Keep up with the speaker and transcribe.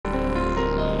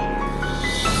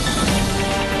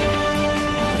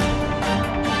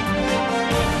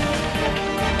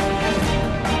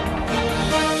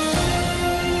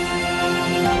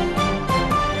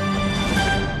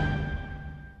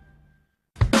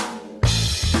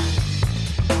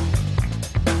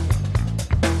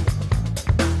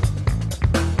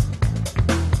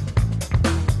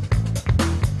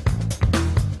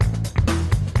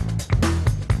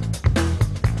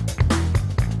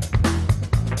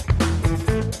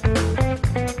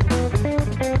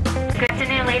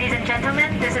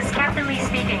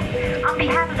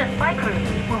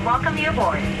welcome you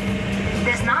aboard.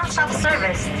 This non-stop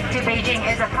service to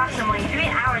Beijing is approximately 3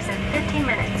 hours and 15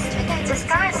 minutes. The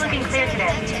sky is looking clear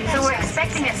today, so we're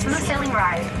expecting a smooth sailing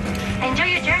ride. Enjoy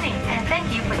your journey, and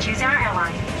thank you for choosing our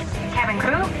airline. Cabin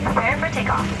crew, prepare for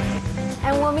takeoff.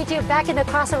 And we'll meet you back in the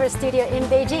crossover studio in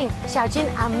Beijing.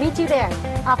 Xiaojun, I'll meet you there.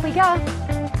 Off we go.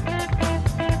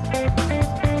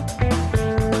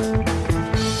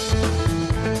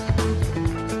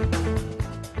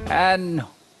 And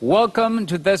welcome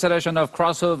to this edition of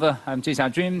Crossover. I'm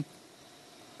Xiaojun.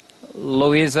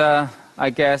 Louisa,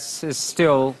 I guess, is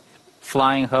still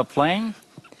flying her plane.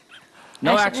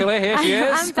 No, actually, here she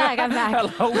is. I'm back.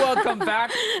 Hello, welcome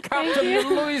back,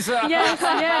 Captain Louisa.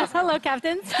 Yes. Hello,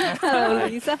 captains. Hello,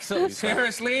 Louisa. So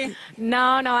seriously?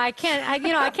 No, I can't. I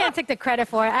can't take the credit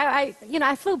for it. I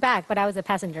flew back, but I was a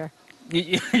passenger.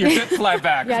 You did fly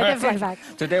back. Yeah, I did fly back.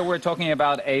 Today we're talking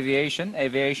about aviation.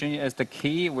 Aviation is the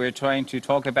key. We're trying to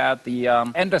talk about the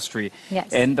industry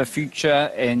in the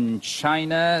future in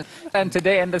China. And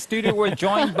today in the studio we're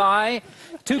joined by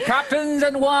 2 captains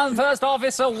and 1 first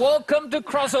officer. Welcome to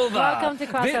Crossover. Welcome to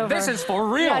Crossover. This is for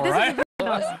real, right?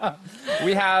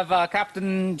 We have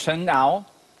Captain Chen Ao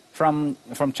from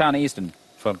China Eastern.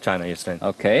 From China Eastern.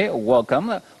 Okay,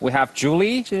 welcome. We have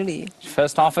Julie,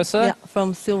 first officer. Yeah,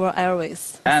 from Silver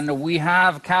Airways. And we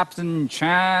have Captain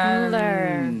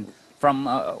Chan. From,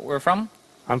 where from?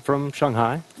 I'm from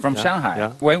Shanghai. From Shanghai.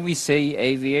 Yeah. When we say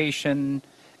aviation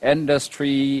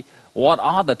industry, what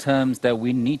are the terms that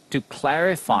we need to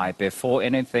clarify before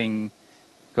anything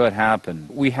could happen?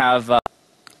 We have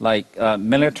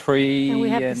military and we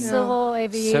have civil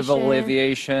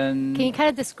aviation. Can you kind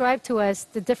of describe to us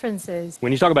the differences?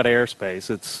 When you talk about airspace,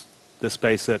 it's the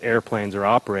space that airplanes are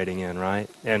operating in, right?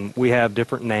 And we have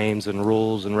different names and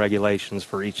rules and regulations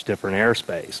for each different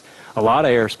airspace. A lot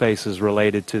of airspace is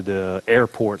related to the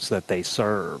airports that they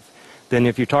serve. Then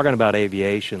if you're talking about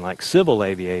aviation, like civil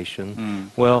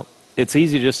aviation, well, it's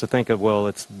easy just to think of, well,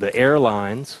 it's the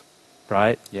airlines,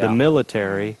 right? Yeah. The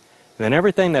military. Then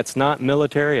everything that's not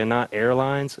military and not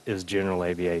airlines is general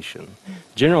aviation.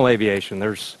 General aviation,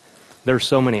 there's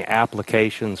so many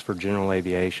applications for general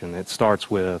aviation. It starts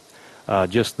with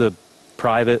just the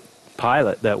private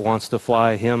pilot that wants to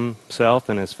fly himself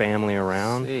and his family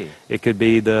around. It could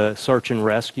be the search and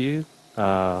rescue,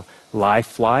 life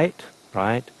flight,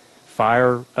 right?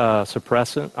 Fire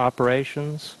suppressant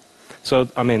operations. So,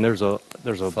 I mean, there's a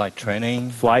flight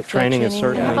training. Flight training is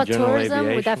certainly How about general tourism?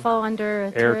 aviation. Would that fall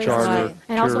under air tourism? charter, Right.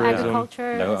 And also tourism,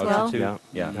 agriculture low as well?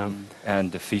 altitude,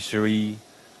 and the fishery,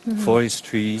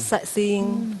 forestry,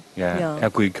 Sightseeing.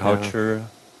 Agriculture,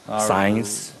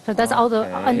 science. So that's all the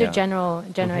under general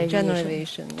aviation. General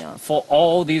aviation, yeah. For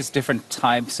all these different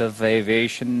types of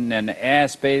aviation and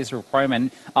airspace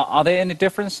requirement, are there any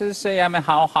differences? Say, I mean,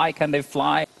 how high can they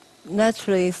fly?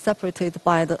 Naturally separated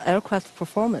by the aircraft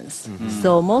performance.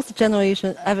 So most general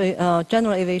aviation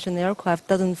aircraft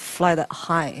doesn't fly that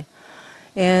high.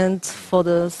 And for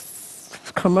the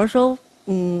commercial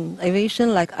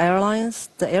aviation, like airlines,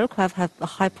 the aircraft have a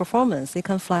high performance. They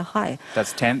can fly high.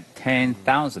 That's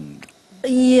 10,000.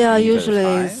 Yeah, usually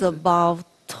it's about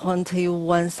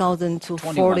 21,000 to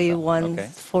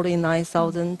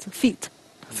 49,000 feet.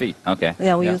 Feet, okay.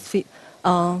 Yeah, we use feet.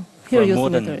 Here use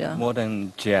meter, yeah.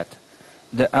 Modern jet.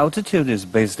 The altitude is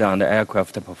based on the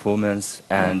aircraft performance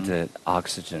and the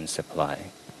oxygen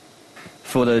supply.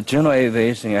 For the general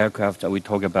aviation aircraft, we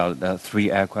talk about 3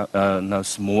 aircraft,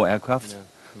 small aircraft.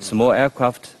 Small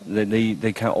aircraft,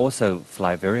 they can also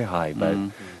fly very high, but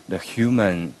the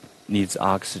human needs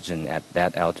oxygen at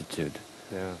that altitude.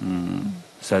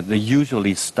 So they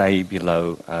usually stay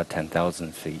below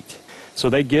 10,000 feet. So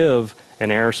they give an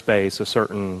airspace a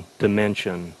certain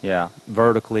dimension,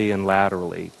 vertically and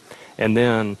laterally. And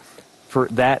then for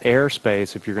that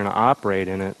airspace, if you're going to operate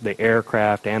in it, the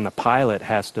aircraft and the pilot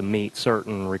has to meet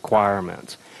certain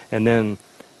requirements. And then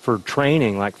for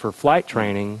training, like for flight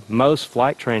training, most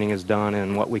flight training is done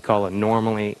in what we call a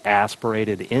normally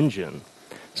aspirated engine.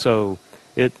 So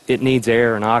it needs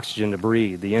air and oxygen to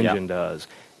breathe, the engine does.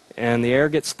 And the air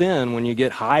gets thin when you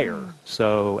get higher.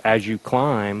 So as you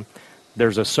climb,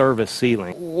 there's a service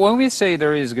ceiling. When we say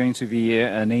there is going to be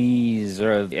an ease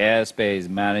of airspace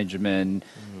management,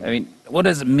 I mean, what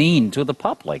does it mean to the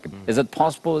public? Is it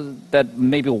possible that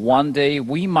maybe one day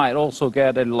we might also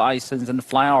get a license and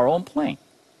fly our own plane?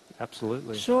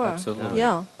 Absolutely. Sure. Absolutely.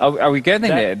 Yeah. Are we getting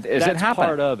there? Is it that's happening?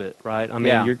 part of it, right? I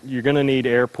mean, you're going to need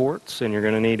airports and you're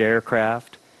going to need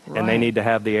aircraft, and they need to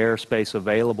have the airspace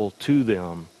available to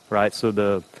them, right? So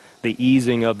the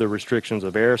easing of the restrictions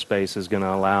of airspace is going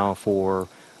to allow for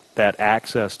that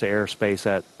access to airspace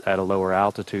at a lower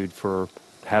altitude for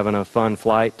having a fun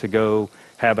flight to go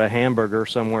have a hamburger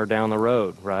somewhere down the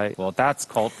road, right? Well, that's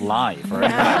called life,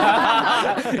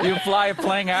 right? You fly a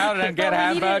plane out and get a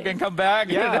hamburger and come back.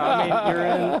 Yeah, I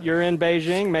mean, you're in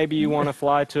Beijing. Maybe you want to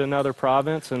fly to another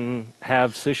province and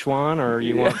have Sichuan, or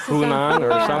you want Hunan or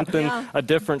something, a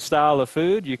different style of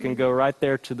food. You can go right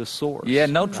there to the source. Yeah,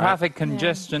 no traffic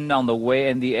congestion on the way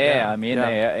in the air. I mean,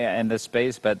 in the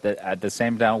space, but at the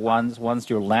same time, once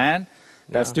you land,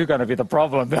 that's still going to be the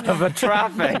problem, the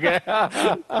traffic.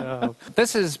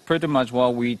 This is pretty much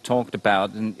what we talked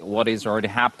about and what is already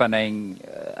happening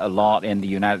a lot in the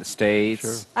United States.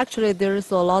 Sure. Actually,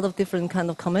 there's a lot of different kind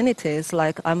of communities.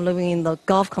 Like I'm living in the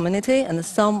golf community, and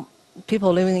some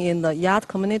people living in the yacht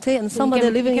community, and somebody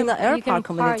living in the airport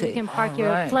community. You can park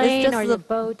your plane or your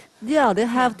boat. Yeah, they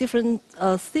have different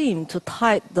theme to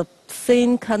tie the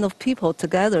same kind of people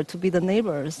together to be the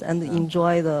neighbors and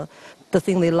enjoy the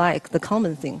thing they like, the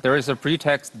common thing. There is a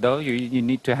pretext, though. You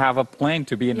need to have a plane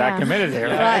to be in that community,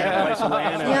 right?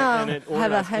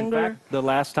 Have a hangar. In fact, the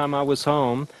last time I was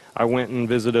home, I went and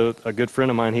visited a good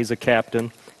friend of mine. He's a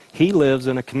captain. He lives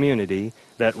in a community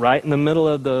that right in the middle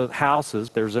of the houses,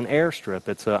 there's an airstrip.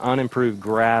 It's an unimproved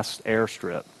grass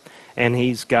airstrip. And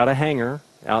he's got a hangar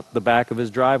out the back of his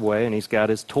driveway, and he's got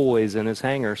his toys in his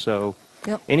hangar. So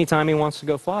anytime he wants to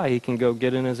go fly, he can go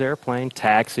get in his airplane,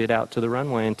 taxi it out to the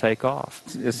runway, and take off.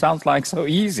 It sounds like so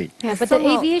easy. Yeah, but the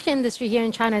aviation industry here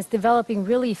in China is developing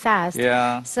really fast.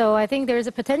 Yeah. So I think there is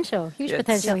a potential, huge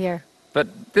potential here. But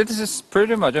this is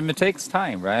pretty much, I mean, it takes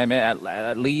time, right? I mean,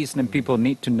 at least people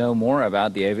need to know more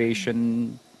about the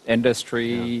aviation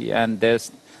industry, and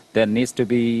there needs to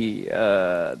be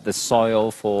the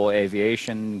soil for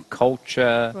aviation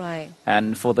culture, Right.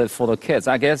 and for the kids.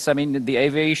 I guess, I mean, the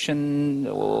aviation,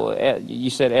 you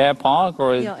said air park?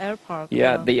 Or, Air park.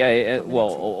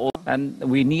 and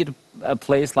we need a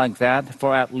place like that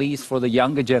for at least for the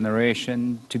younger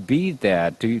generation to be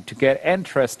there, to get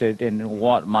interested in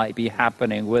what might be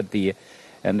happening with the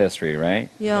industry, right?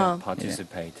 Yeah.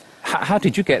 Participate. How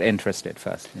did you get interested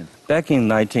first? Back in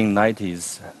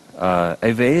 1990s,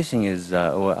 aviation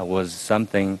was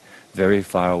something very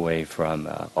far away from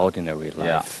ordinary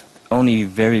life. Only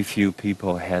very few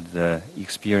people had the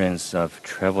experience of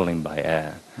traveling by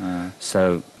air.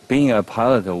 So being a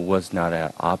pilot was not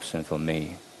an option for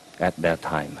me at that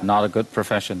time. Not a good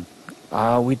profession.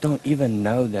 We don't even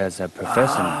know there's a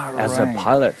profession as a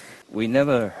pilot. We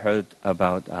never heard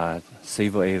about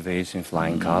civil aviation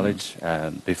flying college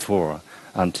before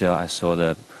until I saw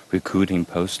the recruiting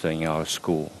poster in our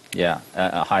school. Yeah,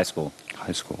 high school.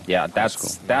 High school. Yeah,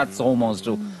 that's almost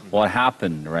what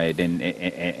happened, right,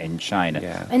 in China.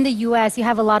 Yeah. In the U.S., you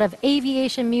have a lot of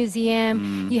aviation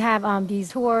museum. You have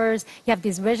these tours. You have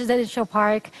this residential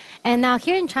park. And now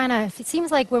here in China, it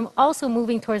seems like we're also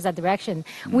moving towards that direction.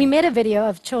 We made a video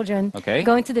of children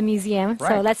going to the museum. Right.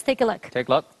 So let's take a look. Take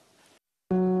a look.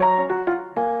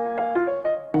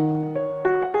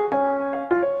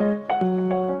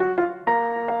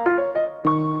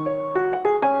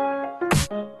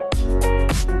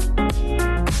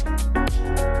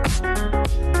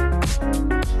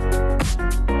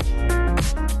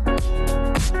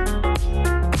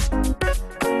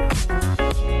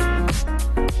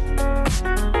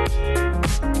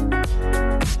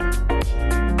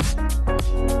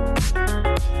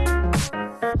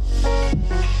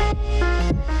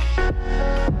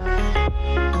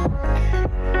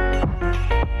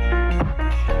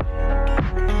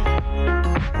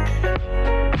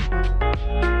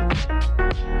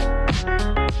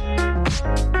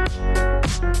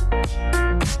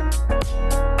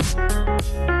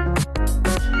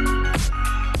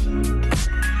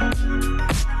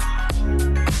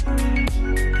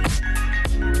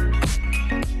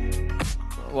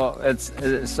 Well, it's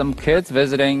some kids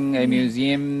visiting a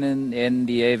museum in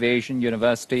the aviation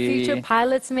university. Future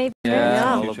pilots, maybe.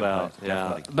 Yeah. All about,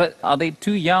 But are they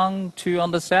too young to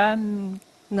understand?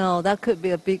 No, that could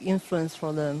be a big influence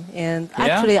for them. And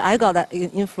actually, I got that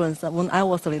influence when I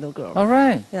was a little girl. All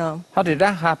right. Yeah. How did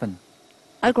that happen?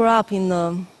 I grew up in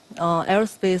the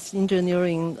aerospace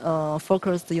engineering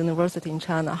focused university in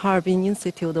China, Harbin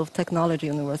Institute of Technology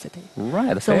University.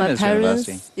 Right, a So my famous parents,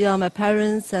 university. my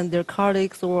parents and their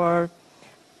colleagues were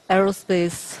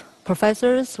aerospace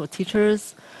professors or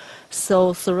teachers.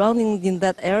 So surrounding in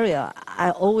that area,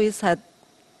 I always had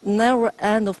never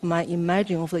end of my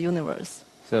imagining of the universe.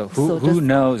 So who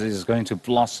knows is going to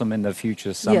blossom in the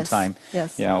future sometime.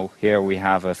 Yes. You know, here we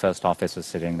have a first officer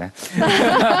sitting there.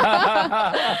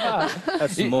 A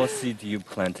small seed you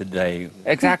plant today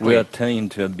Exactly. will turn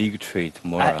into a big tree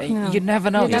tomorrow. You never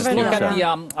know. You Just never look know. at the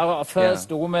our first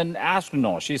woman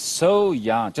astronaut. She's so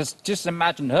young. Just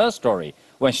imagine her story.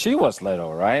 when she was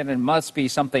little, right? It must be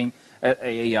something,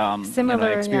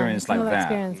 similar experience like similar that.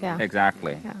 Experience, yeah.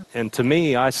 Exactly. Yeah. And to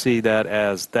me, I see that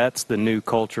as that's the new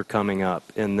culture coming up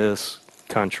in this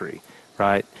country,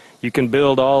 right? You can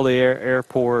build all the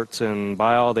airports and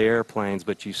buy all the airplanes,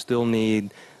 but you still need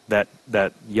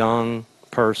that young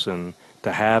person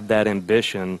to have that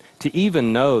ambition to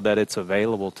even know that it's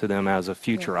available to them as a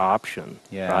future option,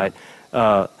 right?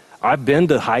 I've been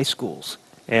to high schools,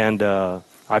 and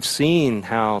I've seen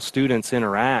how students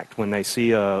interact when they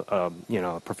see a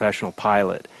professional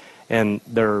pilot, and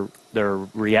their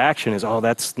reaction is, "Oh,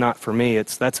 that's not for me.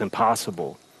 That's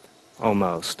impossible,"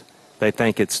 almost. They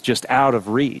think it's just out of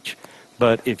reach.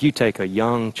 But if you take a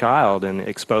young child and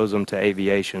expose them to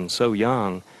aviation so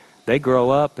young, they grow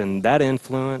up, and that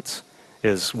influence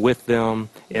is with them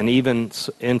and even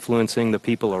influencing the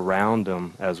people around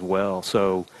them as well.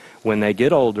 So when they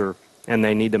get older and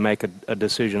they need to make a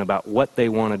decision about what they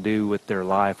want to do with their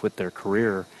life, with their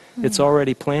career, it's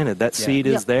already planted. That seed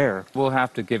is there. We'll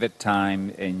have to give it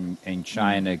time in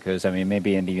China because, I mean,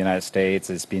 maybe in the United States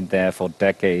it's been there for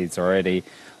decades already.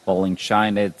 Well, in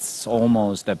China it's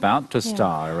almost about to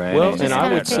start, right? Well, and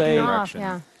I would say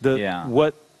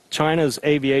what China's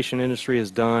aviation industry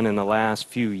has done in the last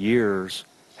few years,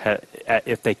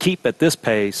 if they keep at this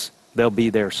pace, they'll be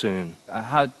there soon.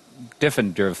 How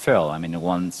different do you feel? I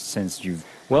mean, since you've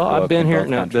I've been here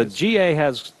now. The GA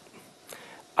has.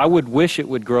 I would wish it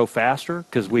would grow faster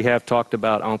because we have talked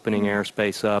about opening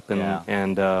airspace up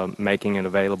and making it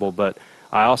available. But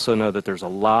I also know that there's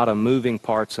a lot of moving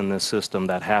parts in this system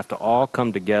that have to all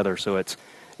come together. So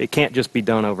it can't just be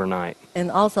done overnight. And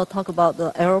also talk about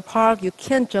the aero park. You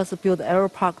can't just build the aero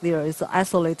park there. It's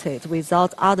isolated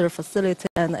without other facilities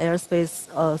and airspace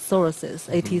services,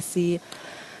 ATC.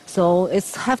 So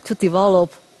it's have to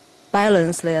develop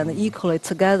balancely and equally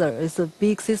together. It's a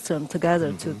big system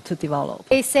together to develop.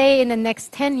 They say in the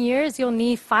next 10 years, you'll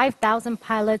need 5,000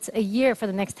 pilots a year for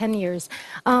the next 10 years.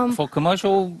 For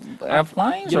commercial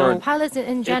airplanes? Or pilots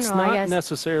in general, it's not I guess.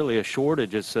 necessarily a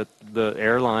shortage. It's that the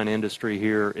airline industry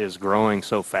here is growing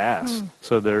so fast.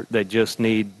 So they just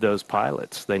need those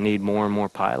pilots. They need more and more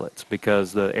pilots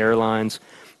because the airlines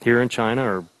here in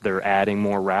China they're adding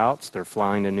more routes. They're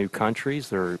flying to new countries.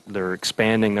 They're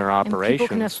expanding their operations. And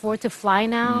people can afford to fly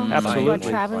now. Absolutely. People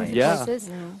are traveling places.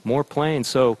 More planes.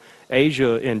 So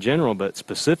Asia in general, but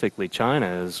specifically China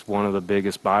is the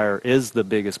biggest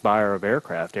buyer of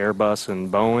aircraft, Airbus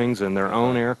and Boeing's and their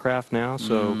own aircraft now.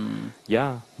 So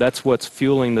that's what's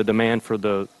fueling the demand for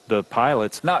the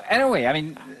pilots. Now, anyway, I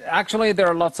mean, actually there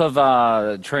are lots of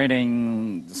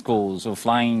training schools or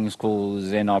flying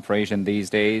schools in operation these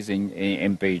days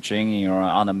in Beijing,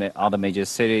 other major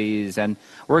cities. And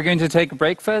we're going to take a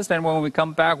break first, and when we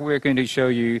come back, we're going to show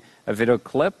you a video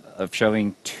clip of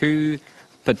showing two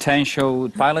potential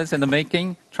pilots in the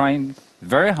making, trying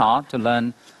very hard to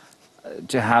learn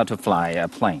how to fly a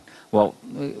plane. Well,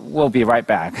 we'll be right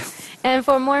back. And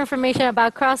for more information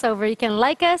about Crossover, you can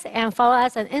like us and follow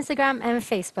us on Instagram and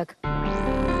Facebook.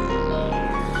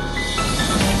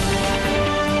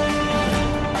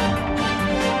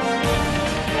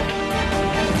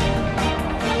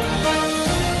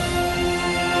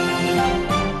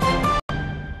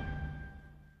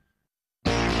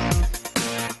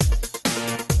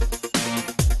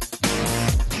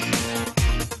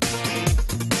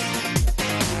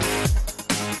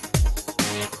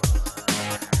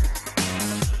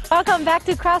 Welcome back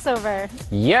to Crossover.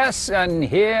 Yes, and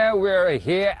we're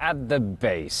here at the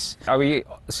base. Are we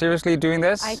seriously doing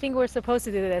this? I think we're supposed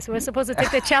to do this. We're supposed to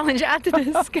take the challenge out to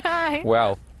the sky.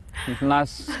 Well,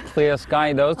 nice clear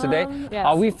sky though today. Yes.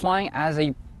 Are we flying as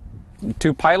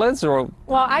two pilots or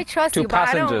well, I trust two you,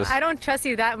 passengers? but I don't trust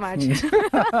you that much.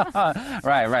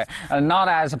 Right. Not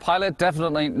as a pilot,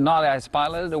 definitely not as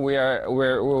pilot.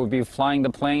 We'll be flying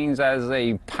the planes as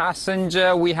a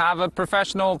passenger. We have a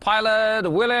professional pilot,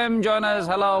 William, join us.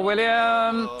 Hello,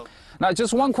 William. Hello. Now,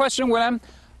 just one question, William.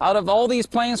 Out of all these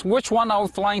planes, which one are we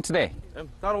flying today?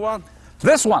 That one.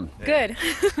 This one. Good.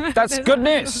 That's good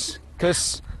news,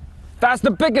 because that's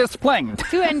the biggest plane.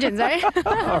 2 engines, right?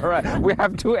 All right, we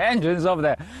have 2 engines over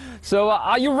there. So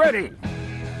are you ready?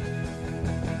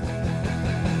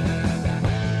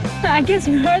 I guess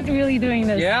we're really doing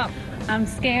this. Yeah. I'm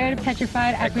scared,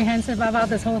 petrified, apprehensive about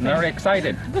this whole thing. Very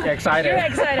excited. You're excited.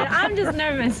 I'm just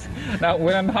nervous. Now,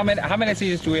 William, how many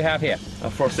seats do we have here?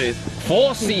 4 seats.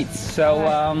 4 seats. So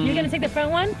you're gonna take the front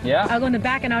one? Yeah. I'll go in the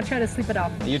back and I'll try to sleep it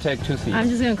off. You take 2 seats. I'm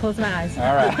just gonna close my eyes.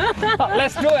 All right.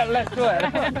 Let's do it. Let's do it.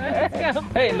 Let's go.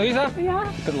 Hey, Louisa.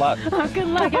 Yeah. Good luck. Oh, good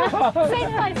luck. Safe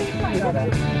flight, safe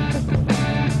flight.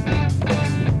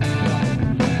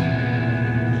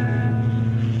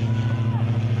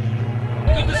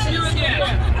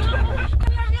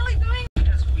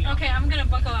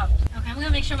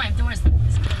 make sure my door is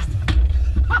closed.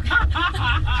 We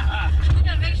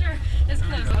gotta make sure it's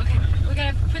closed. Okay, we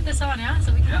gotta put this on, yeah,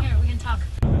 so we can hear, we can talk.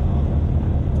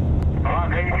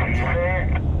 Okay, here we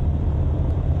go.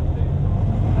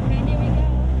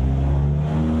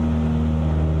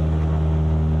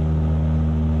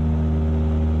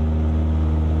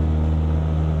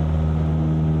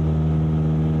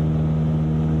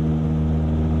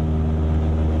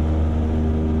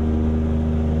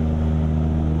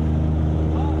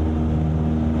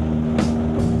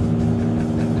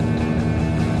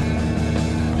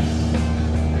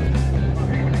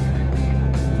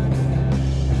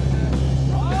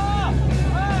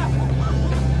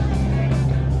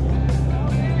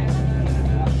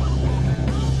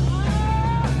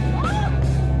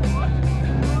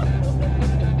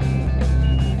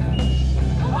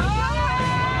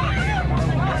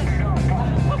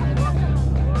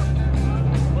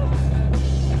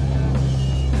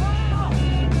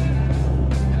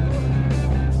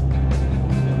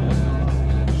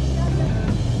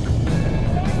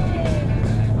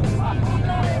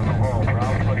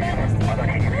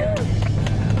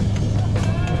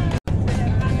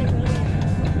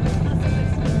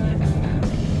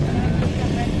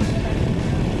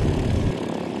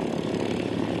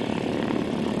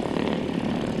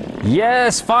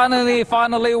 Yes, finally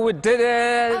we did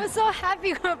it. I was so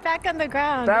happy we're back on the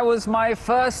ground. That was my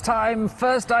first time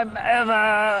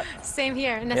ever. Same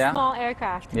here, in a small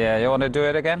aircraft. Yeah, you want to do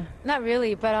it again? Not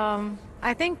really, but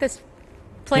I think this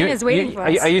plane is waiting for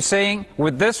us. Are you saying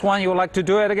with this one you would like to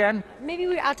do it again? Maybe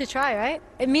we're out to try, right?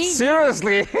 And me.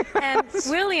 Seriously? And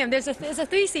William, there's a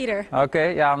three-seater.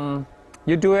 Okay,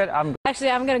 you do it.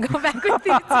 Actually, I'm gonna go back with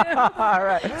you too. All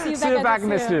right. See you back in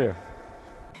the studio.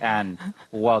 And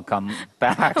welcome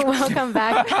back. Welcome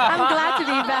back. I'm glad to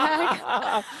be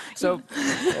back. So,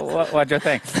 what do you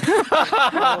think?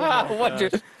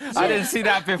 I didn't see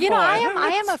that before. You know, I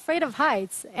am afraid of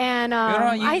heights, and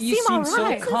I seem all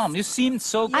right. So calm. You seemed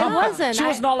so calm. I wasn't. She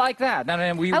was not like that. And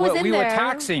then we were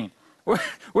taxiing.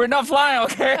 We're not flying,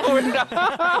 okay?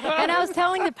 And I was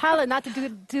telling the pilot not to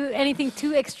do anything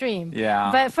too extreme.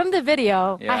 Yeah. But from the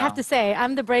video, I have to say,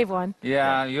 I'm the brave one.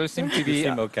 Yeah, you seem to be... You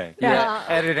seem okay. Yeah,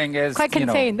 editing is quite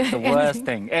contained. The worst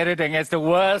thing. Editing is the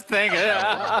worst thing.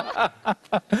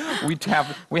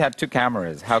 We had two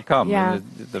cameras. How come? Yeah.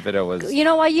 The video was... You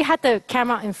know why? You had the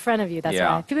camera in front of you, that's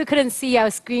why. People couldn't see. I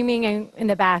was screaming in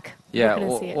the back. Yeah,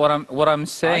 what I'm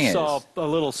saying is... I saw a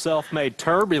little self-made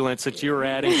turbulence that you were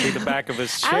adding to the back of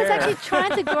his chair. I was actually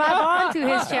trying to grab onto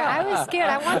his chair. I was scared.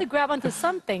 I wanted to grab onto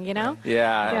something, you know?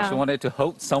 Yeah, she wanted to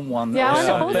hold someone. Yeah, I wanted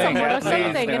to hold something. someone or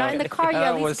something. You know, in the car, you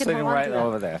at least can hold on to right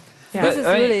over there. Yeah. This is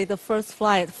really the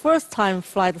first time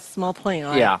flight small plane,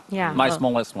 right? Yeah, my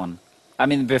smallest one. I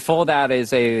mean, before that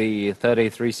is a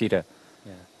 33-seater.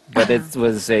 But it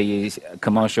was a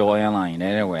commercial airline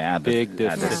anyway at the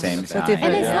same time.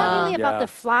 And it's not really about the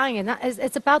flying.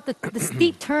 It's about the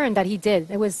steep turn that he did.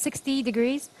 It was 60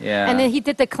 degrees. Yeah. And then he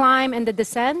did the climb and the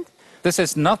descent. This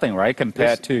is nothing, right,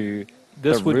 compared to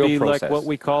this would real be process. like what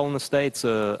we call in the States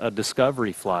a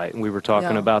discovery flight. And we were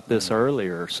talking about this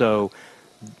earlier. So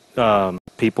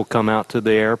people come out to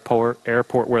the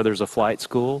airport where there's a flight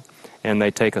school, and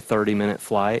they take a 30-minute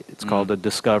flight. It's called a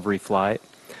discovery flight.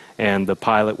 And the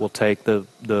pilot will take the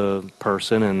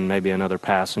person and maybe another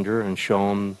passenger and show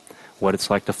them what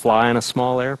it's like to fly in a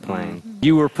small airplane.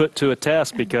 You were put to a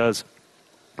test because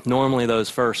normally those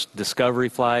first discovery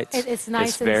flights, it's nice,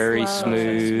 it's very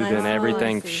smooth and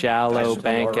everything shallow,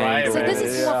 bank angle. So this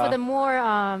is for the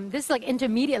more, this is like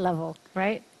intermediate level,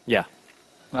 right? Yeah.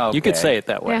 Okay. You could say it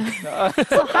that way. Yeah.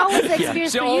 So how was the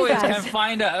experience for you guys? She always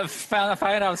can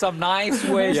find out some nice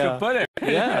ways to put it.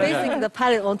 Yeah. Basically, the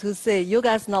pilot wants to say, you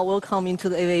guys not welcome into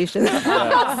the aviation.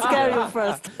 Scare you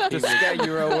first. To scare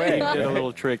you away. He did a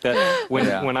little trick. That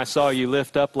when I saw you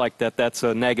lift up like that, that's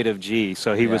a negative G.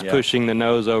 So he was pushing the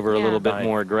nose over a little bit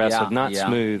more aggressive, not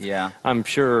smooth. Yeah. I'm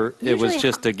sure it was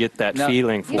just to get that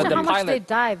feeling for how much did they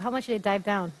dive? How much did they dive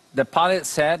down? The pilot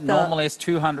said normally it's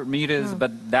 200 meters,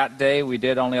 but that day we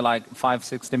did only like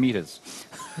 560 meters.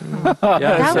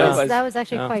 That was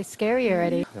actually quite scary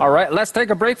already. All right, let's take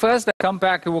a break first. Then come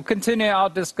back and we'll continue our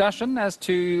discussion as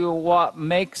to what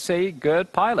makes a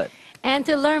good pilot. And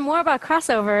to learn more about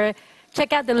crossover,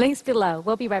 check out the links below.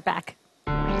 We'll be right back.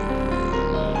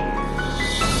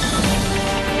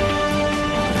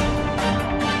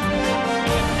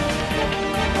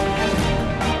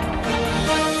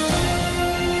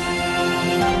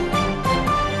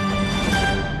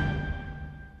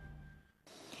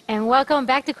 And welcome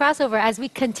back to Crossover as we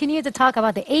continue to talk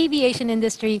about the aviation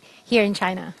industry here in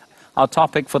China. our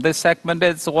topic for this segment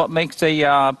is what makes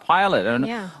a pilot and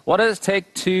what does it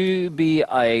take to be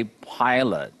a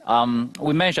pilot.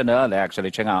 We mentioned earlier,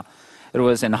 actually, Cheng Hao, it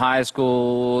was in high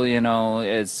school, you know,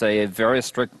 it's a very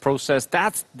strict process.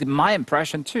 That's my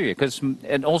impression too, because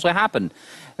it also happened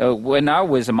when I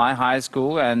was in my high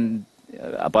school and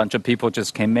a bunch of people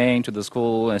just came into the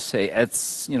school and say,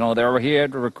 it's, you know, they were here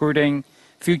recruiting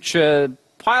future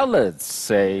pilots,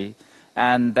 say,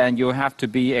 and then you have to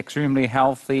be extremely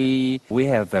healthy. We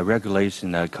have a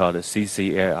regulation called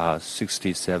CCAR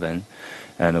 67,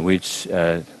 and which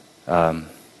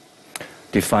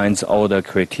defines all the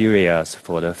criteria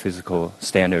for the physical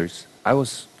standards. I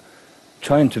was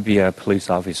trying to be a police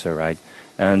officer, right?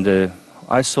 And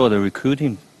I saw the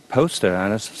recruiting poster,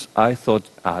 and I thought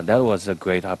that was a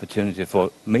great opportunity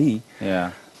for me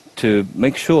to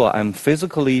make sure I'm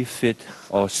physically fit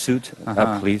or suit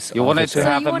a police You wanted officer. to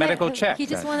have a medical check. He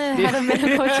just wanted to have a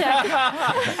medical check.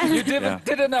 You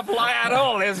didn't apply at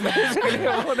all. Is basically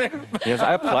Yes,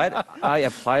 I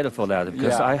applied for that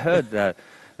because I heard that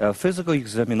physical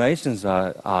examinations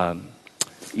are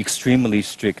extremely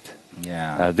strict.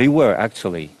 Yeah, they were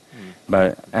actually,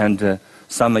 but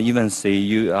some even say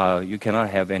you cannot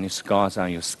have any scars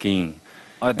on your skin.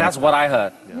 That's what I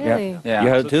heard. Really? Yeah. You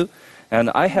heard too? And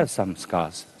I had some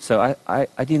scars, so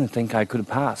I didn't think I could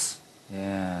pass.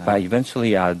 Yeah. But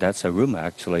eventually, that's a rumor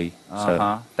actually.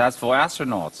 So That's for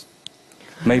astronauts.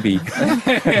 maybe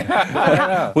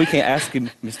we can ask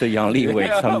Mr. Yang Li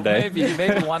someday.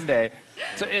 Maybe one day.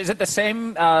 So is it the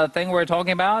same thing we're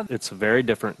talking about? It's very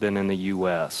different than in the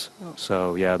U.S.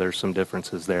 So yeah, there's some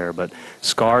differences there. But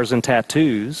scars and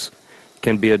tattoos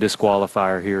can be a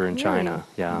disqualifier here in China.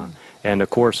 Yeah. And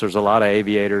of course, there's a lot of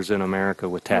aviators in America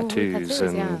with tattoos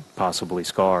and possibly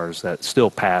scars that still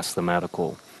pass the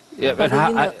medical. Yeah, but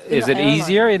is it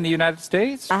easier in the United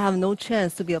States? I have no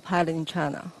chance to be a pilot in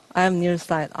China. I am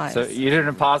nearsighted eyes. So you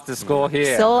didn't pass the score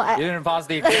here. So you didn't pass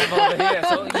the exam over here.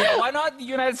 So yeah, why not the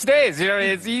United States? You know,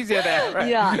 it's easier there, right?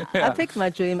 Yeah, I picked my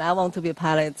dream. I want to be a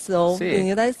pilot. So in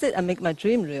the United States, I make my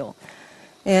dream real.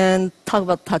 And talk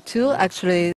about tattoo,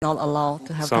 actually not allowed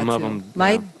to have Some tattoo. of them,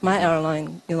 my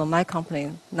airline, you know, my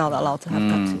company, not allowed to have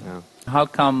tattoo. Yeah. How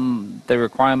come the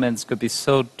requirements could be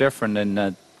so different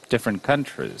in different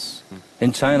countries?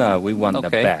 In China, we want the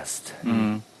best.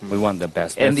 We want the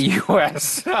best. In the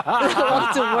U.S.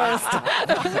 What's the worst?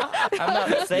 I'm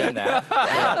not saying that.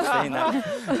 I'm not saying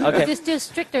that. Okay. Just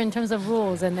stricter in terms of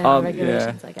rules and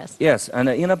regulations, I guess. Yes, and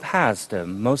in the past,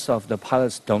 most of the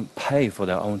pilots don't pay for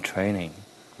their own training.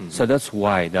 So that's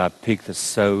why they are picked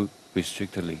so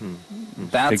restrictedly.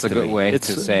 That's a good way to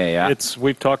say, yeah.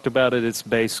 We've talked about it. It's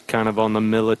based kind of on the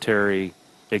military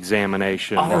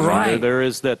examination. Right. There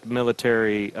is that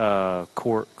military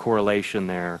correlation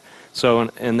there.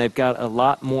 So, and they've got a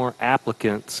lot more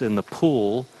applicants in the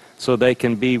pool, so they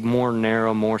can be more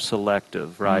narrow, more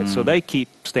selective, right? So they keep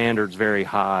standards very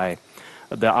high.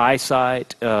 The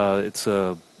eyesight, it's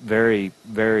a very,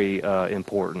 very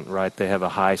important, right? They have a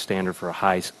high standard for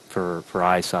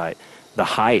eyesight. The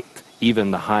height,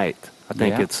 even the height, I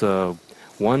think it's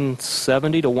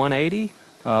 170 to 180.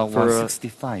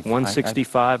 165.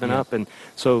 165 and up. And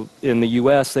so in the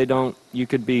U.S., you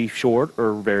could be short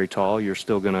or very tall, you're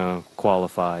still going to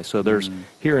qualify. So there's,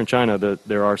 here in China,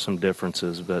 there are some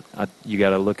differences, but you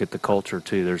got to look at the culture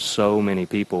too. There's so many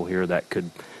people here that could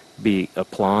be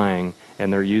applying,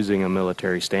 and they're using a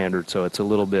military standard, so it's a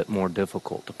little bit more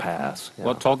difficult to pass.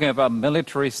 Well, talking about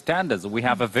military standards, we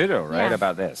have a video, right,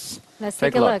 about this. Let's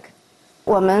take a look.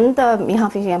 我们的民航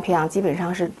飞行员培养基本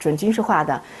上是准军事化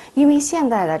的，因为现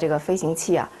代的这个飞行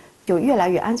器啊，就越来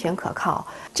越安全可靠。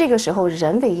这个时候，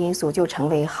人为因素就成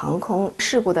为航空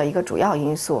事故的一个主要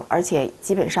因素，而且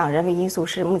基本上人为因素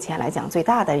是目前来讲最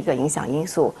大的一个影响因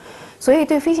素。所以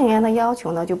对飞行员的要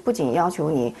求呢，就不仅要求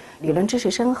你理论知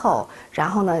识深厚，然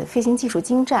后呢飞行技术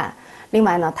精湛，另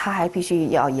外呢他还必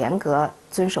须要严格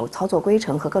遵守操作规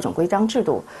程和各种规章制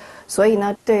度。所以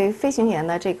呢，对飞行员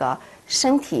的这个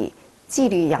身体 纪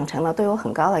律养成呢都有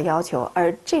很高的要求，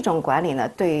而这种管理呢，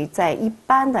对于在一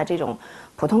般的这种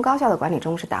普通高校的管理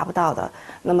中是达不到的。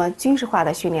那么军事化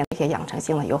的训练，这些养成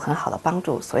性呢有很好的帮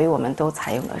助，所以我们都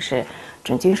采用的是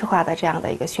准军事化的这样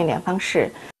的一个训练方式。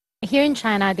 Here in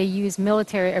China, they use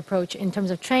military approach in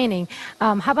terms of training.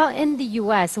 How about in the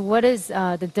U.S.? What is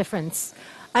the difference?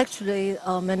 Actually,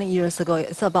 many years ago,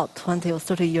 it's about 20 or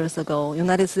 30 years ago,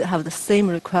 United States have the same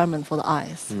requirement for the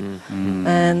eyes.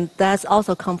 And that's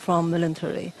also come from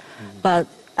military. But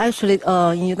Actually,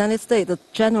 in United States, the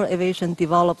general aviation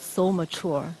developed so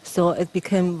mature, so it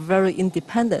became very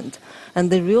independent,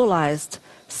 and they realized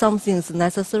something is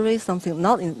necessary, something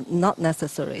not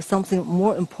necessary, something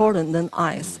more important than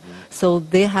ice. So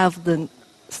they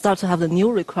start to have the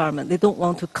new requirement. They don't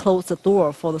want to close the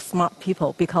door for the smart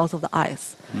people because of the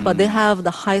ice, but they have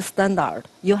the high standard.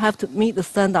 You have to meet the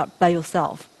standard by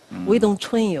yourself. We don't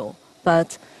train you,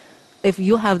 but if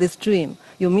you have this dream,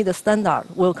 you meet the standard,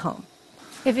 welcome.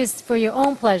 If it's for your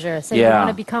own pleasure, say you want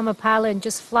to become a pilot and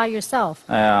just fly yourself,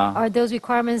 are those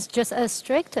requirements just as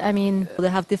strict? I mean, they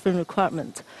have different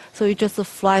requirements. So you just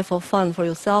fly for fun for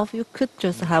yourself, you could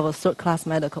just have a third-class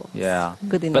medical. Yeah.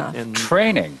 Good enough. But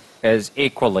training is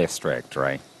equally strict,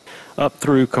 right? Up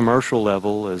through commercial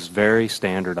level is very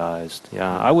standardized.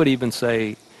 Yeah, I would even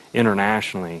say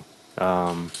internationally,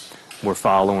 we're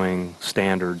following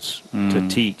standards to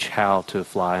teach how to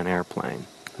fly an airplane.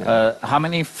 How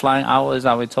many flying hours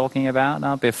are we talking about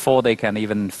now before they can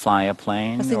even fly a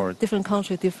plane? I think different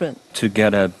country different. To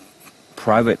get a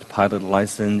private pilot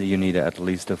license, you need at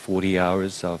least 40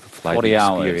 hours of flight 40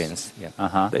 experience.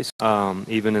 Hours. Yeah.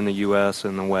 Even in the U.S.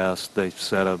 and the West, they've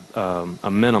set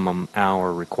a minimum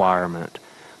hour requirement.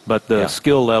 But the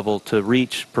skill level to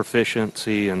reach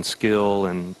proficiency and skill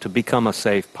and to become a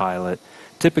safe pilot,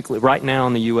 typically, right now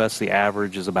in the U.S., the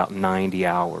average is about 90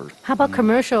 hours. How about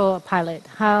commercial pilot?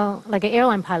 Like an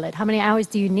airline pilot, how many hours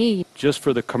do you need? Just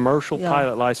for the commercial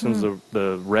pilot license,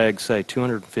 the regs say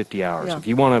 250 hours. Yeah. If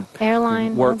you want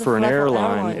to work for an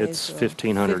airline, it's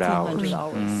 1,500 hours.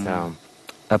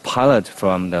 A pilot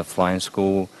from the flying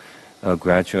school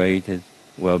graduated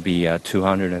will be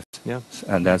 200,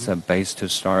 and that's a base to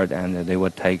start, and they will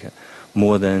take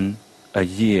more than a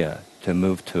year to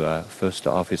move to a first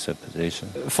officer position.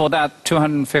 For that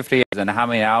 250 hours, and how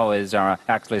many hours are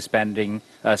actually spent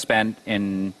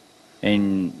in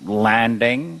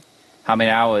landing? How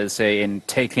many hours, say, in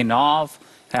taking off?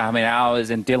 How many hours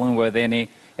in dealing with any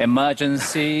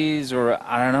emergencies? Or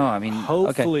I don't know. I mean,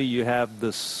 hopefully you have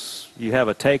this. You have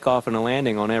a takeoff and a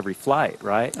landing on every flight,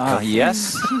 right?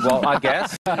 Yes. Well, I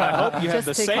guess. I hope you have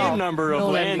the same number of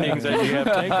landings as you have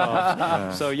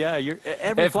takeoffs. So yeah,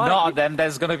 every if flight. If not, then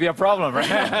there's going to be a problem,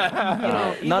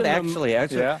 right? Not actually.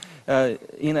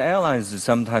 In airlines,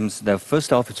 sometimes the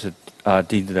first officer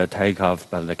did the takeoff,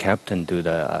 but the captain do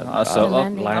the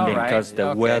landing because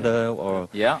the weather or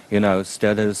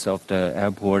status of the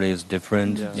airport is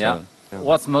different.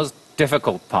 What's most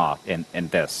difficult part in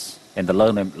this? In the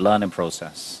learning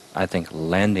process? I think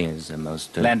landing is the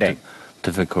most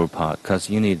difficult part because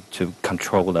you need to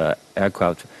control the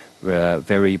aircraft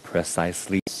very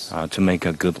precisely to make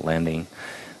a good landing.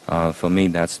 For me,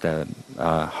 that's the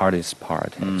hardest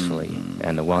part, actually.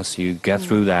 And once you get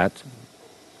through that,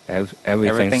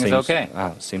 everything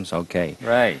seems okay.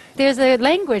 Right. There's a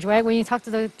language, right, when you talk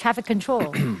to the traffic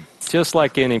control. Just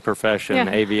like any profession,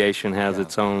 aviation has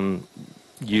its own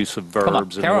use of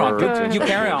verbs and words. You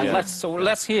carry on.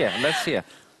 Let's hear.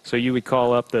 So you would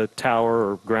call up the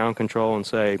tower or ground control and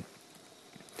say,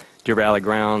 Deer Valley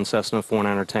Ground, Cessna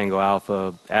 49er Tango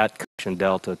Alpha, at Cushion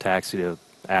Delta, taxi to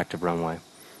active runway.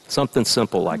 Something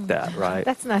simple like that, right?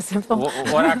 That's not simple.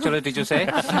 What actually did you say?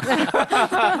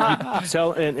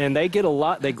 And they get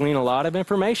they glean a lot of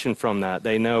information from that.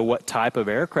 They know what type of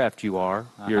aircraft you are.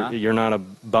 You're not a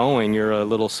Boeing, you're a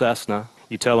little Cessna.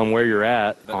 You tell them where you're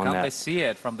at on that. Can't they see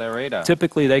it from their radar?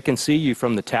 Typically, they can see you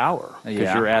from the tower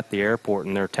because you're at the airport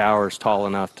and their tower is tall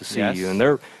enough to see you.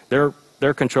 And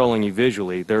they're controlling you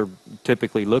visually. They're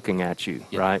typically looking at you,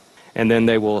 right? And then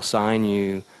they will assign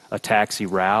you a taxi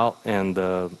route and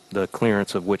the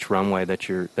clearance of which runway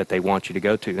that they want you to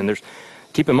go to. And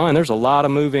keep in mind, there's a lot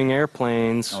of moving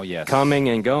airplanes coming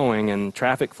and going, and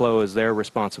traffic flow is their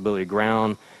responsibility.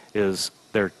 Ground is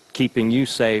they're keeping you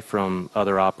safe from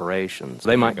other operations.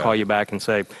 They might call you back and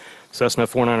say, Cessna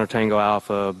 49er Tango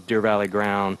Alpha, Deer Valley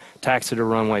Ground, taxi to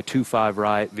runway 25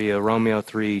 right via Romeo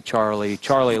 3, Charlie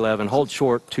 11, hold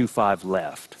short 25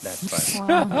 left. That's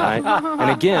right. Right?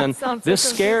 And again, this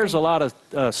scares a lot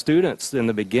of students in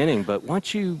the beginning, but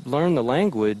once you learn the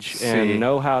language and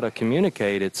know how to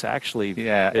communicate, it's actually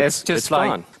it's just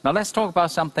fun. Now let's talk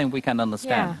about something we can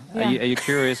understand. Are you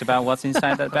curious about what's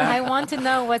inside that bag? I want to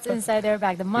know what's inside their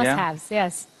bag, the must-haves,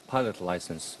 yes. Pilot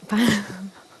license.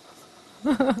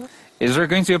 Is there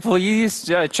going to be police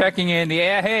checking in the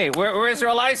air? Hey, where's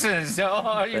your license? Oh,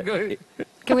 are you good?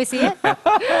 Can we see it?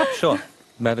 Sure.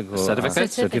 Medical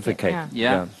certificate.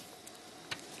 Yeah.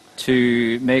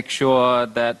 To make sure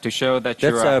to show that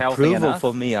you're healthy enough. That's approval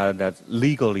for me that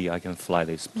legally I can fly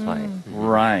this plane.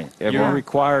 Right. You're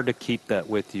required to keep that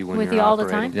with you when you're all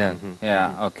operating. the time?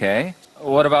 Yeah. Okay.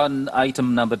 What about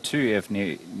item number 2 if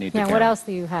need to Yeah, carry? what else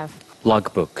do you have?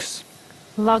 Logbooks.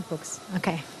 Logbooks.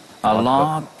 Okay.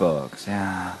 Logbooks,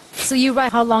 yeah. So you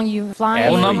write how long you fly?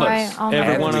 All you numbers. write all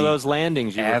Every numbers? one of those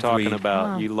landings you were talking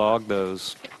about, Oh. you log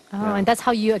those. Oh, and that's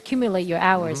how you accumulate your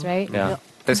hours, right? Yeah.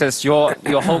 This is your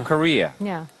whole career.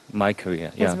 Yeah. My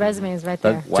career. His Yeah. resume is right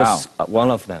there. But just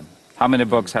one of them. How many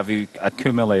books have you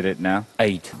accumulated now?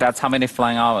 8. That's how many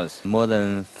flying hours? More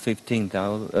than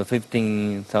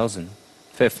 15,000.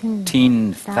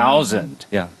 15,000.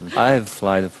 Yeah. I've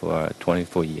flown for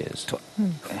 24 years.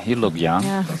 You look young.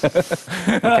 Yeah. Okay.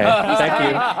 Thank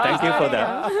you. Thank you for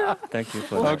that. Thank you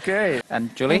for that. Okay.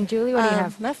 And Julie? And Julie, what do you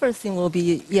have? My first thing will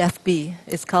be EFB.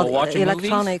 It's called For watching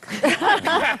electronic.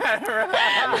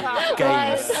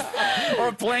 Games.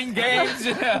 Or playing games.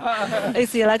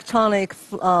 It's the electronic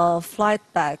flight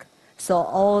bag. So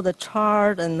all the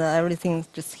chart and everything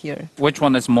just here. Which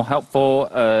one is more helpful?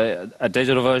 A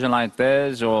digital version like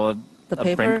this or The a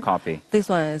paper. print copy? This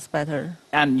one is better.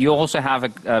 And you also have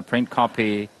a print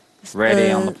copy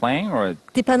ready on the plane, or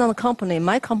Depend on the company.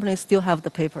 My company still have the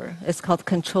paper. It's called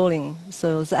controlling.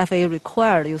 So the FAA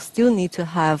required you still need to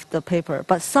have the paper.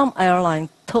 But some airline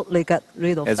totally get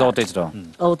rid of it's that. all digital?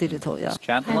 All digital, yeah.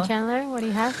 Chandler? And Chandler, what do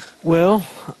you have? Well,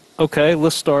 okay,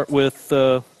 let's start with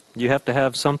you have to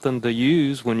have something to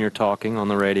use when you're talking on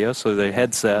the radio. So the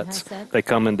headsets, Headset. they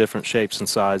come in different shapes and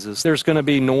sizes. There's going to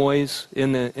be noise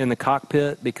in the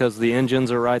cockpit because the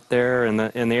engines are right there, and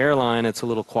in the airline it's a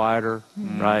little quieter,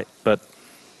 right? But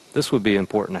this would be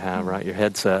important to have, right? Your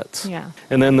headsets. Yeah.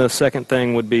 And then the second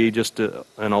thing would be just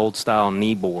an old-style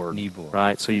knee board, Kneeboard.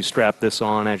 right? So you strap this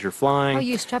on as you're flying. Oh,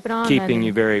 you strap it on. Keeping and-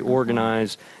 you very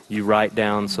organized. You write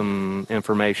down some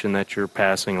information that you're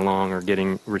passing along or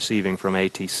receiving from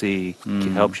ATC.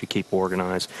 Helps you keep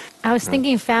organized. I was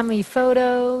thinking family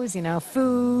photos,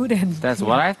 food and. That's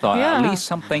what I thought. Yeah. At least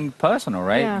something personal,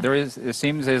 right? Yeah. It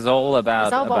seems it's all about,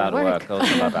 It's all about work.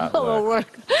 Also about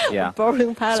work. Yeah.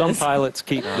 Boring pilots. Some pilots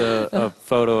keep a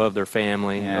photo of their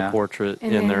family, Yeah. a portrait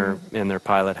And in their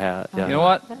pilot hat. Yeah. You know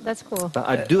what? That's cool. But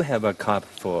I do have a cup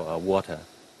for water.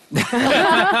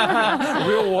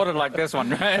 Real water like this one,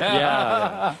 right?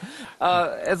 Yeah.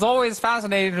 It's always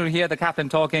fascinating to hear the captain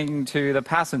talking to the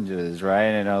passengers,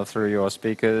 right? Through your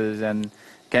speakers. And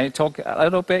can you talk a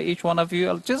little bit, each one of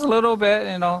you, just a little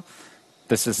bit?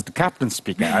 This is the captain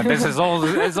speaking. And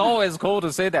it's always cool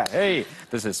to say that. Hey,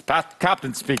 this is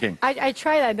captain speaking. I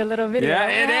tried that in the little video.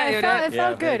 It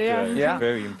felt good. Yeah. Yeah.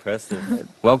 Very impressive.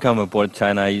 Welcome aboard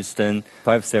China Eastern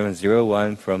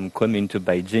 5701 from Kunming to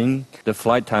Beijing. The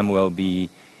flight time will be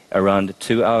around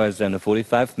 2 hours and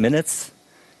 45 minutes.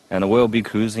 And we'll be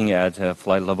cruising at a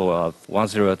flight level of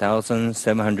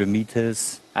 10,700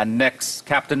 meters. And next,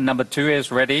 captain number 2 is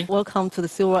ready. Welcome to the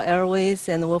Silver Airways,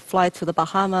 and we'll fly to the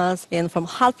Bahamas, and from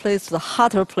hot place to the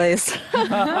hotter place.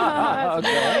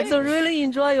 So really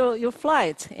enjoy your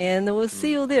flight, and we'll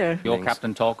see you there. Your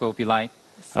captain talk will be like?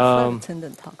 Flight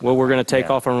attendant talk. Well, we're going to take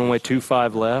off on runway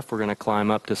 25 left. We're going to climb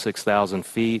up to 6,000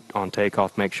 feet. On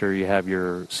takeoff, make sure you have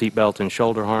your seatbelt and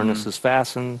shoulder harnesses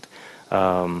fastened.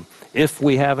 If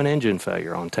we have an engine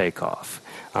failure on takeoff,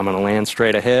 I'm going to land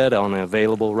straight ahead on the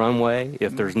available runway.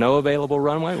 If there's no available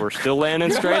runway, we're still landing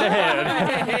straight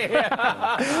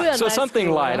ahead. So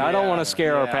something light. I don't want to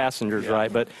scare our passengers,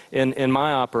 right? But in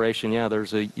my operation,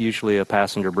 there's usually a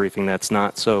passenger briefing that's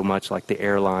not so much like the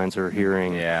airlines are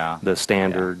hearing the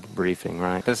standard briefing,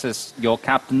 right? This is your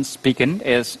captain speaking.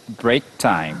 Is break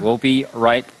time. We'll be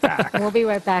right back. We'll be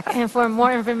right back. And for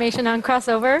more information on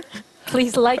Crossover,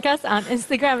 please like us on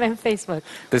Instagram and Facebook.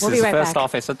 This we'll is be right First back.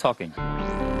 Officer talking.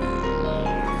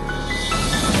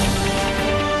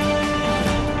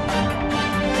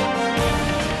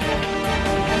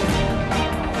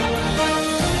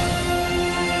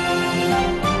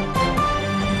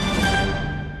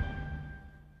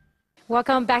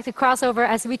 Welcome back to Crossover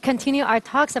as we continue our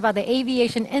talks about the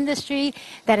aviation industry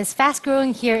that is fast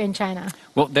growing here in China.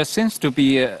 Well, there seems to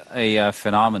be a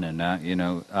phenomenon,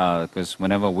 because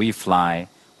whenever we fly,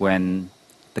 when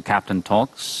the captain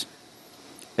talks,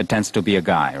 it tends to be a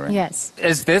guy, right? Yes.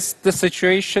 Is this the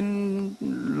situation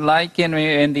like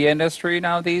in the industry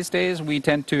now these days? We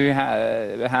tend to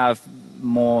have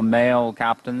more male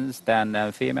captains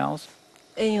than females?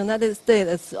 In United States,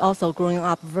 it's also growing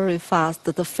up very fast,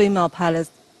 the female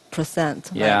pilots percent.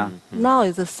 Yeah. Now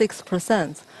it's 6%.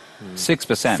 6%?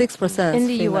 6% In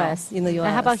the female U.S. In the U.S.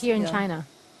 And how about here in China?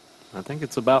 I think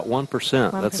it's about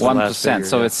 1%. That's the 1%. last figure,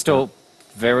 So yeah. it's still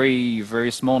very,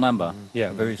 very small number.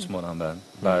 Yeah, very small number.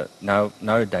 But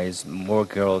nowadays, more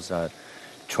girls are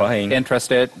trying.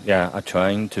 Interested? Yeah, are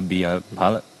trying to be a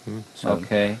pilot.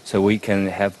 So we can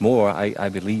have more, I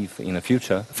believe, in the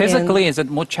future. Physically, is it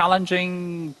more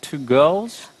challenging to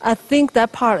girls? I think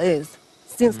that part is,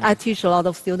 since I teach a lot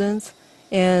of students,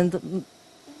 and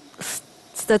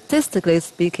statistically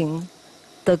speaking,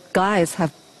 the guys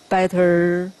have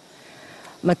better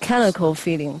mechanical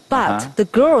feeling, but the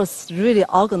girls really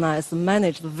organized,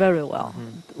 managed very well,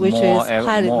 which more is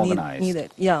highly organized.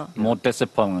 needed. Yeah. More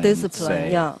discipline.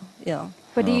 Discipline. Yeah. Yeah.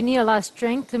 But do you need a lot of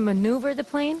strength to maneuver the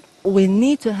plane? We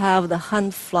need to have the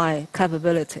hand fly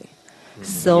capability.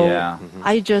 So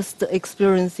I just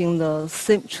experiencing the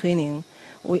sim training.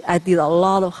 I did a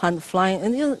lot of hand flying,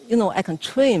 and you know I can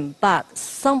train, but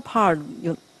some part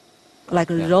like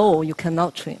roll you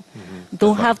cannot train.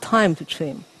 Don't have time to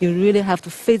train. You really have to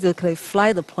physically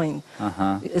fly the plane,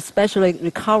 especially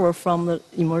recover from the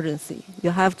emergency.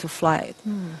 You have to fly it.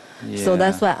 So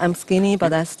that's why I'm skinny,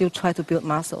 but I still try to build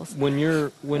muscles. When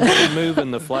you're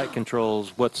moving the flight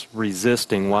controls, what's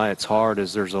resisting why it's hard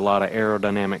is there's a lot of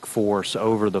aerodynamic force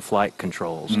over the flight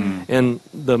controls. And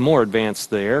the more advanced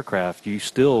the aircraft, you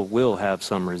still will have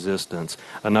some resistance.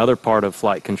 Another part of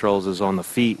flight controls is on the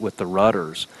feet with the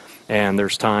rudders. And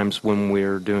there's times when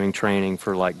we're doing training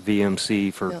for like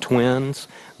VMC for twins,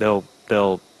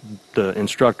 the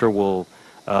instructor will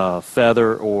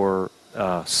feather or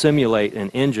simulate an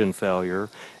engine failure,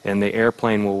 and the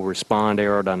airplane will respond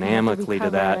aerodynamically to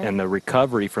that, and the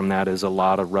recovery from that is a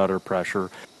lot of rudder pressure.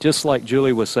 Just like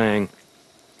Julie was saying,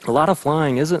 a lot of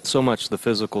flying isn't so much the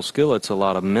physical skill, it's a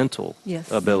lot of mental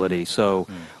ability. So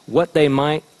what they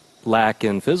might lack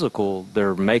in physical,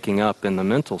 they're making up in the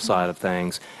mental side of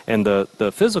things, and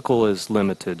the physical is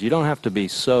limited. You don't have to be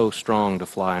so strong to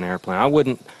fly an airplane. I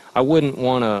wouldn't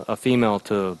want a female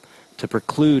to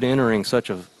preclude entering such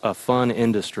a fun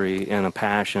industry and a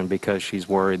passion because she's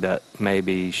worried that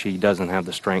maybe she doesn't have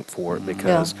the strength for it,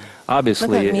 because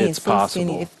obviously it's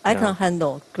possible. If I can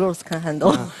handle, girls can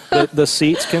handle. The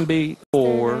seats can be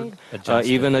forward,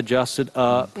 even adjusted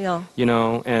up, you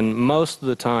know, and most of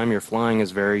the time your flying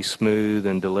is very smooth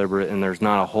and deliberate and there's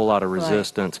not a whole lot of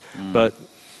resistance. But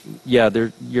yeah,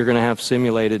 you're going to have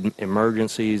simulated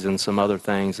emergencies and some other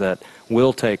things that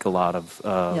will take a lot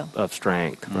of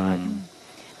strength, right?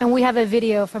 And we have a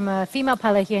video from a female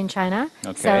pilot here in China.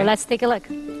 So let's take a look.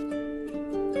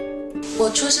 我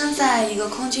出生在一个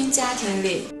空军家庭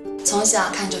里，从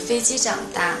小看着飞机长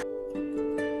大，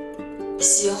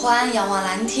喜欢仰望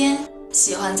蓝天，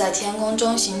喜欢在天空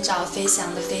中寻找飞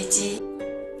翔的飞机。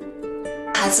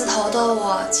孩子头的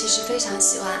我其实非常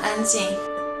喜欢安静。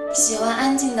喜欢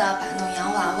安静地摆弄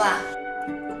洋娃娃，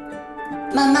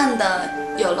慢慢地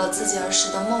有了自己儿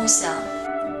时的梦想，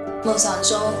梦想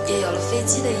中也有了飞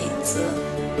机的影子。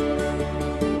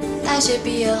大学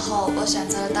毕业后，我选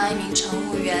择了当一名乘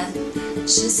务员，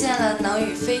实现了能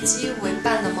与飞机为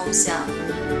伴的梦想。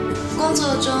工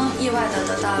作中意外地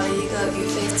得到了一个与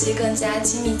飞机更加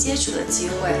亲密接触的机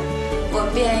会，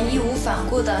我便义无反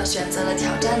顾地选择了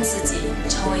挑战自己，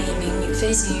成为一名女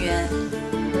飞行员。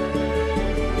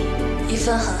一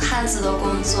份很汉子的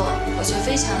工作，我却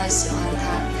非常的喜欢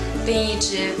它，并一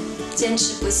直坚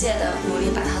持不懈地努力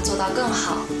把它做到更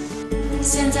好。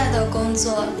现在的工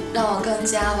作让我更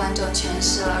加完整诠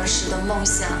释了儿时的梦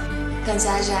想，更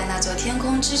加热爱那座天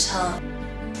空之城，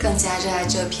更加热爱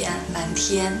这片蓝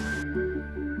天。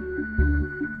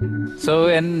So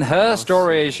in her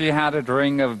story, she had a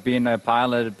dream of being a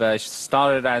pilot, but she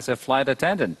started as a flight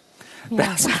attendant.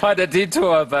 That's quite a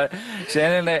detour, but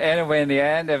anyway, in the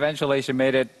end, eventually she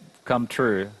made it come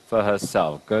true for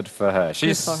herself. Good for her.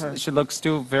 She looks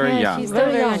still very young. She's still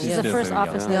very young. She's the first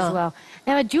officer as well.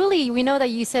 Now, Julie, we know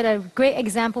that you set a great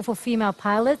example for female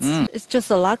pilots. It's just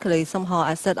luckily somehow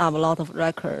I set up a lot of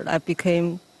record. I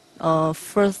became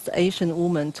first Asian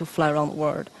woman to fly around the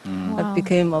world. I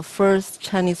became a first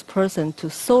Chinese person to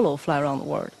solo fly around the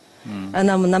world. And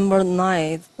I'm number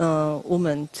 9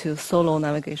 woman to solo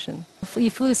navigation. You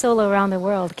flew solo around the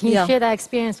world. Can you share that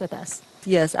experience with us?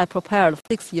 Yes, I prepared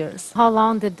 6 years. How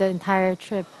long did the entire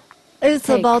trip It's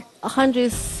take? about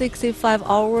 165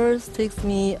 hours, takes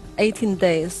me 18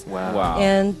 days. Wow.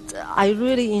 And I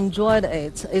really enjoyed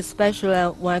it, especially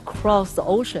when I crossed the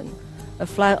ocean. I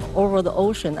fly over the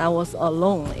ocean, I was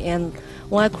alone. And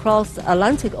when I crossed the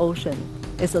Atlantic Ocean,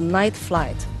 it's a night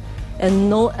flight.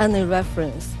 And no any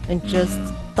reference, and just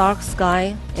dark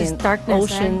sky Just and darkness,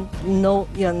 ocean,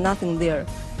 nothing there.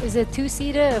 Is it a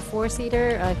 2-seater, a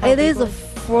 4-seater? It is a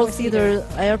 4-seater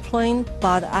airplane,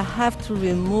 but I have to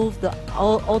remove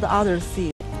all the other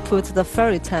seats, put the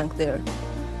ferry tank there.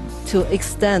 to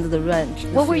extend the range.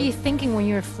 What were you thinking when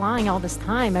you were flying all this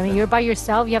time? I mean, you're by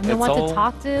yourself. You have no one to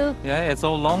talk to. Yeah, it's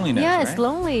all loneliness. Yeah, right? it's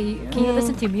lonely. Can you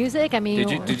listen to music? I mean,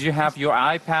 did you have your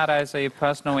iPad as a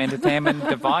personal entertainment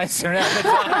device? Right,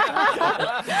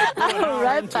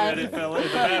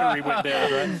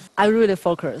 I really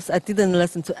focused. I didn't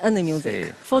listen to any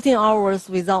music. 14 hours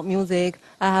without music.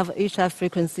 I have HF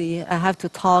frequency. I have to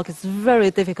talk. It's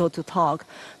very difficult to talk.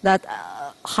 That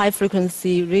high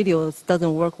frequency radios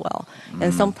doesn't work well.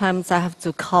 And sometimes I have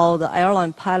to call the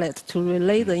airline pilot to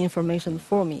relay the information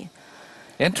for me.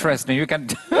 Interesting. You can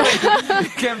you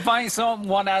can find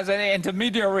someone as an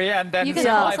intermediary and then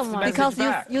because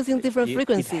using different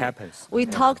frequency. It happens. I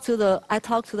talk to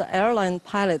the airline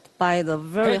pilot by the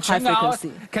very high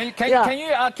frequency. Can you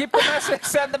keep the message?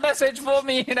 Send the message for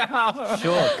me now.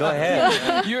 Sure, go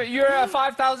ahead. You're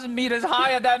 5,000 meters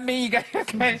higher than me.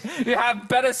 You have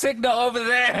better signal over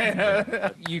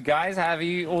there. You guys, have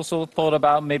you also thought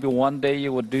about maybe one day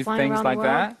you would do things like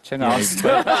that?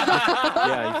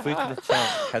 Yeah, if we had a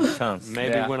chance.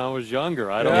 Maybe when I was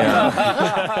younger, I don't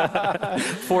know.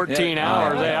 14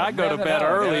 hours. Hey, I go to bed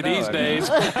early these days.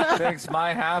 Things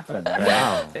might happen.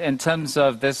 Wow. In terms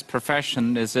of this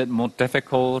profession, is it more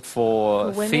difficult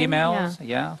for females?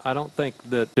 Yeah. I don't think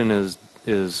that it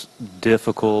is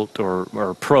difficult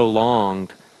or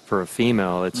prolonged for a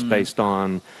female. It's based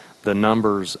on the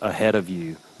numbers ahead of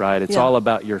you, right? It's all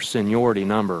about your seniority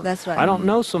number. That's right. I don't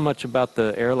know so much about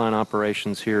the airline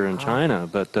operations here in China,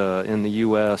 but in the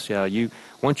U.S.,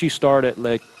 once you start at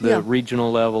like the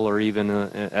regional level or even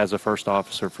as a first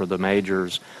officer for the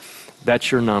majors,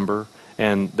 that's your number,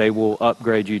 and they will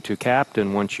upgrade you to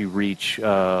captain once you reach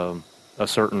a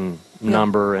certain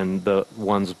number, and the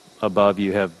ones above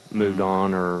you have moved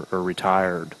on or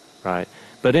retired, right?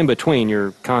 But in between,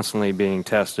 you're constantly being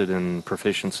tested in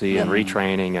proficiency and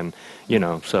retraining, and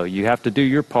so you have to do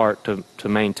your part to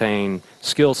maintain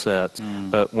skill sets.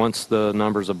 But once the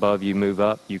numbers above you move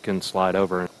up, you can slide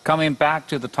over. Coming back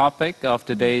to the topic of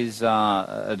today's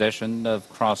edition of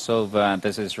Crossover, and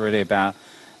this is really about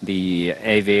the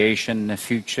aviation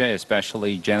future,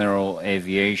 especially general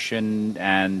aviation,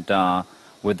 and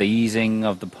with the easing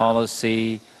of the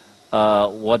policy,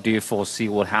 what do you foresee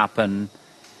will happen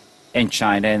in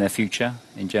China in the future,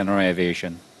 in general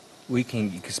aviation? We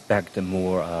can expect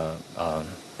more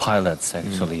pilots,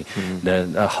 actually.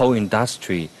 The whole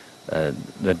industry,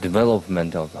 the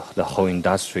development of the whole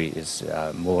industry is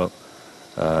more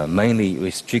mainly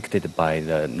restricted by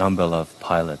the number of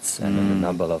pilots and the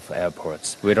number of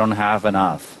airports. We don't have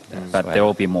enough, but there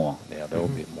will be more. Yeah, there will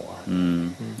be more.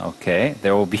 Okay,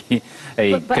 there will be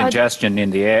a congestion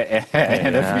in the air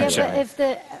in the future. But if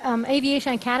the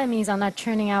aviation academies are not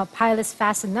churning out pilots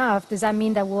fast enough, does that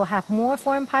mean that we'll have more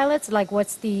foreign pilots? Like,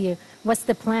 what's the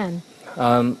plan?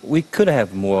 We could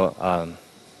have more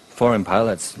foreign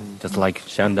pilots, just like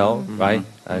Shandao, right?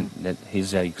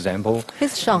 He's an example.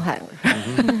 He's Shanghai.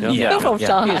 Yeah, from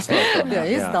Shanghai.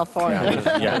 He's not foreign.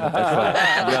 Yeah, that's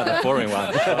right. You are the foreign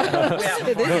one.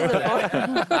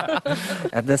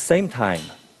 At the same time,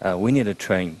 we need to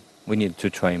train. We need to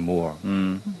train more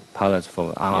pilots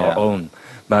for our own.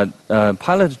 But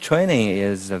pilot training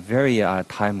is very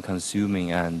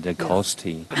time-consuming and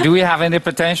costly. Do we have any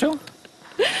potential?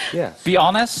 Yes. Be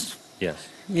honest. Yes.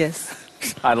 Yes.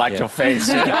 I like your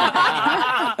face.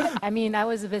 I mean, I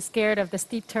was a bit scared of the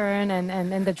steep turn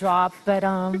and the drop, but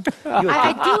I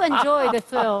do enjoy the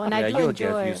thrill, and I do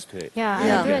enjoy. Get used to it.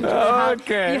 I do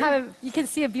enjoy how you can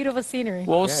see a beautiful scenery.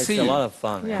 We'll see. It's a lot of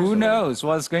fun. Yeah. Who knows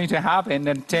what's going to happen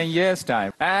in 10 years'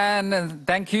 time? And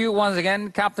thank you once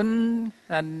again, Captain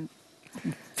and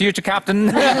future Captain.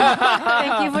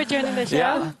 Thank you for joining the show.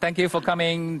 Yeah, thank you for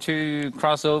coming to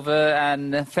Crossover,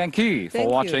 and thank you for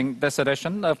watching this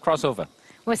edition of Crossover.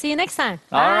 We'll see you next time.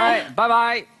 All right,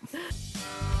 bye-bye.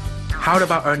 How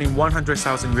about earning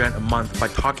 100,000 yuan a month by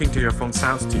talking to your phone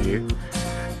sounds to you?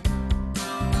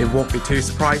 It won't be too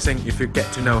surprising if you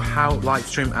get to know how live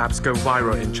stream apps go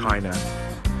viral in China.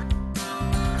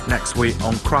 Next week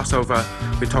on Crossover,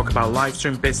 we talk about live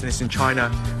stream business in China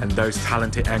and those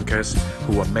talented anchors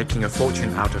who are making a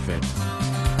fortune out of it.